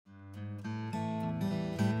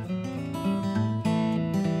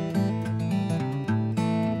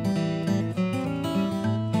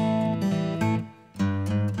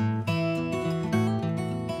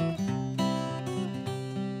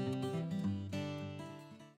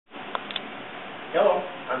Hello,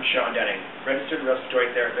 I'm Sean Denning, registered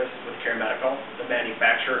respiratory therapist with Care Medical, the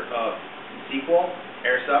manufacturer of SeQual,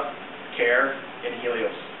 AirSup, Care, and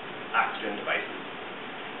Helios oxygen devices.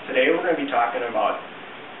 Today we're going to be talking about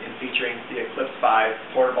and featuring the Eclipse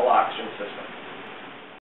 5 portable oxygen system.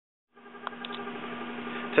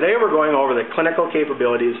 Today we're going over the clinical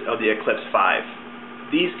capabilities of the Eclipse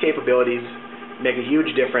 5. These capabilities make a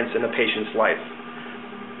huge difference in a patient's life.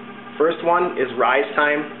 First one is rise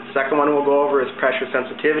time. Second one we'll go over is pressure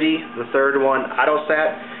sensitivity. The third one, autosat.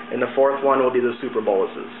 And the fourth one will be the super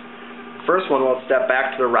boluses. First one, we'll step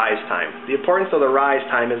back to the rise time. The importance of the rise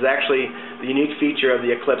time is actually the unique feature of the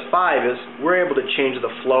Eclipse 5 is we're able to change the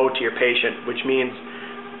flow to your patient, which means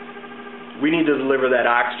we need to deliver that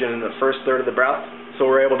oxygen in the first third of the breath, so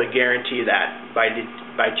we're able to guarantee that by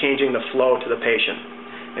changing the flow to the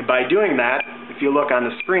patient. And by doing that, if you look on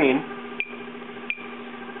the screen,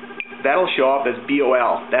 that'll show up as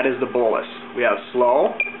BOL. That is the bolus. We have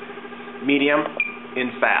slow, medium, and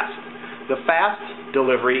fast. The fast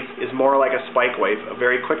delivery is more like a spike wave, a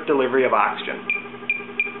very quick delivery of oxygen.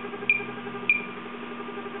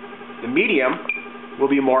 The medium will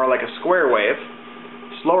be more like a square wave,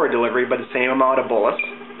 slower delivery, but the same amount of bolus.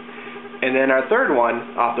 And then our third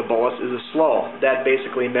one off the bolus is a slow. That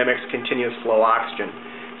basically mimics continuous flow oxygen.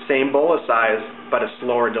 Same bolus size, but a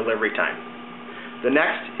slower delivery time. The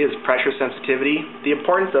next is pressure sensitivity. The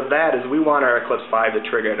importance of that is we want our Eclipse 5 to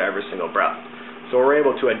trigger at every single breath. So we're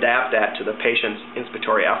able to adapt that to the patient's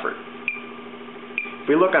inspiratory effort. If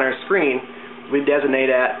we look on our screen, we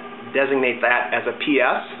designate that as a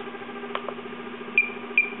PS.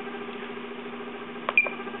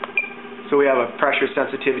 So we have a pressure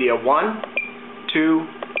sensitivity of 1, 2,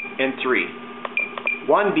 and 3.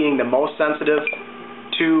 1 being the most sensitive,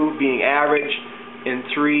 2 being average, and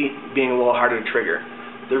 3 being a little harder to trigger.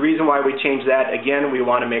 The reason why we change that, again, we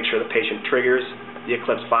want to make sure the patient triggers the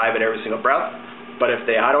Eclipse 5 at every single breath. But if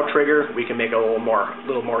they auto-trigger, we can make it a little more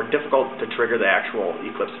difficult to trigger the actual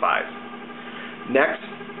Eclipse 5. Next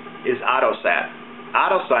is autosat.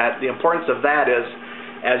 Autosat, the importance of that is,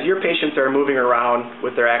 as your patients are moving around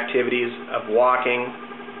with their activities of walking,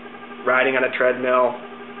 riding on a treadmill,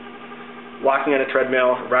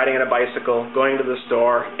 riding on a bicycle, going to the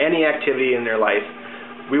store, any activity in their life,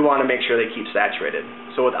 we want to make sure they keep saturated.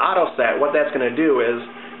 So with autosat, what that's going to do is,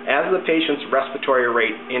 as the patient's respiratory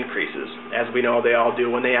rate increases, as we know they all do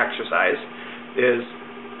when they exercise, is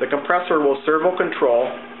the compressor will servo control,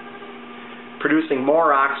 producing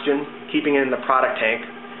more oxygen, keeping it in the product tank,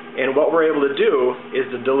 and what we're able to do is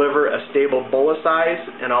to deliver a stable bolus size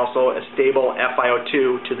and also a stable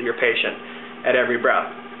FiO2 to your patient at every breath.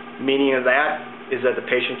 Meaning of that is that the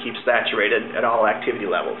patient keeps saturated at all activity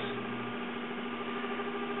levels.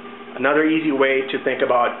 Another easy way to think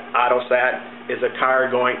about autosat is a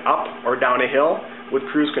car going up or down a hill with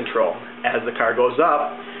cruise control. As the car goes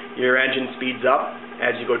up, your engine speeds up.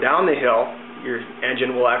 As you go down the hill, your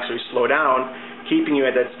engine will actually slow down, keeping you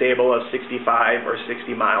at that stable of 65 or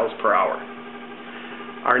 60 miles per hour.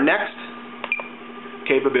 Our next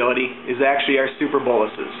capability is actually our super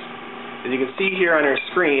boluses. As you can see here on our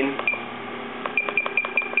screen,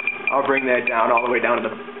 I'll bring that down all the way down to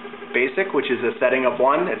the basic, which is a setting of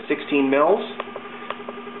 1 at 16 mils.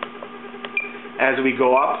 As we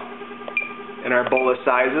go up in our bolus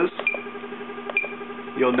sizes,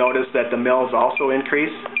 you'll notice that the mils also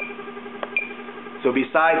increase. So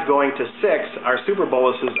besides going to 6, our super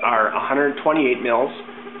boluses are 128 mils,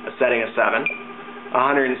 a setting of 7,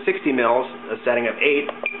 160 mils, a setting of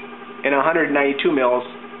 8, and 192 mils,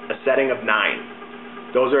 a setting of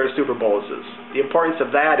 9. Those are our super boluses. The importance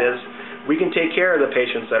of that is we can take care of the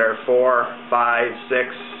patients that are 4, 5, 6,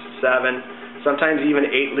 7, sometimes even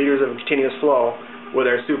 8 liters of continuous flow with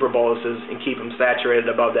our super boluses and keep them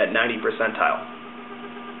saturated above that 90 percentile.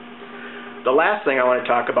 The last thing I want to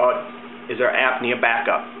talk about is our apnea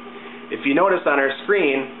backup. If you notice on our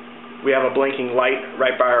screen, we have a blinking light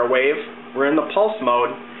right by our wave. We're in the pulse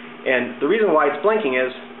mode, and the reason why it's blinking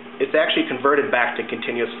is it's actually converted back to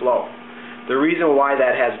continuous flow. The reason why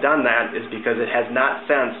that has done that is because it has not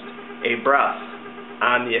sensed a breath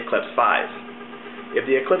on the Eclipse 5. If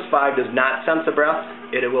the Eclipse 5 does not sense a breath,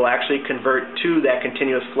 it will actually convert to that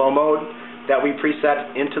continuous flow mode that we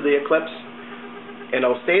preset into the Eclipse, and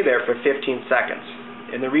it'll stay there for 15 seconds.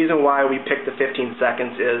 And the reason why we picked the 15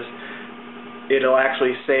 seconds is it'll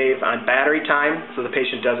actually save on battery time so the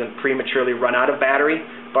patient doesn't prematurely run out of battery,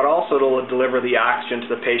 but also it'll deliver the oxygen to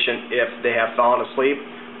the patient if they have fallen asleep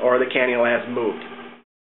or the cannula has moved.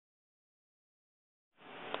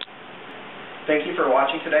 Thank you for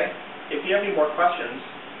watching today. If you have any more questions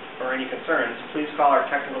or any concerns, please call our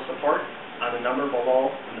technical support on the number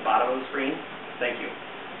below on the bottom of the screen. Thank you.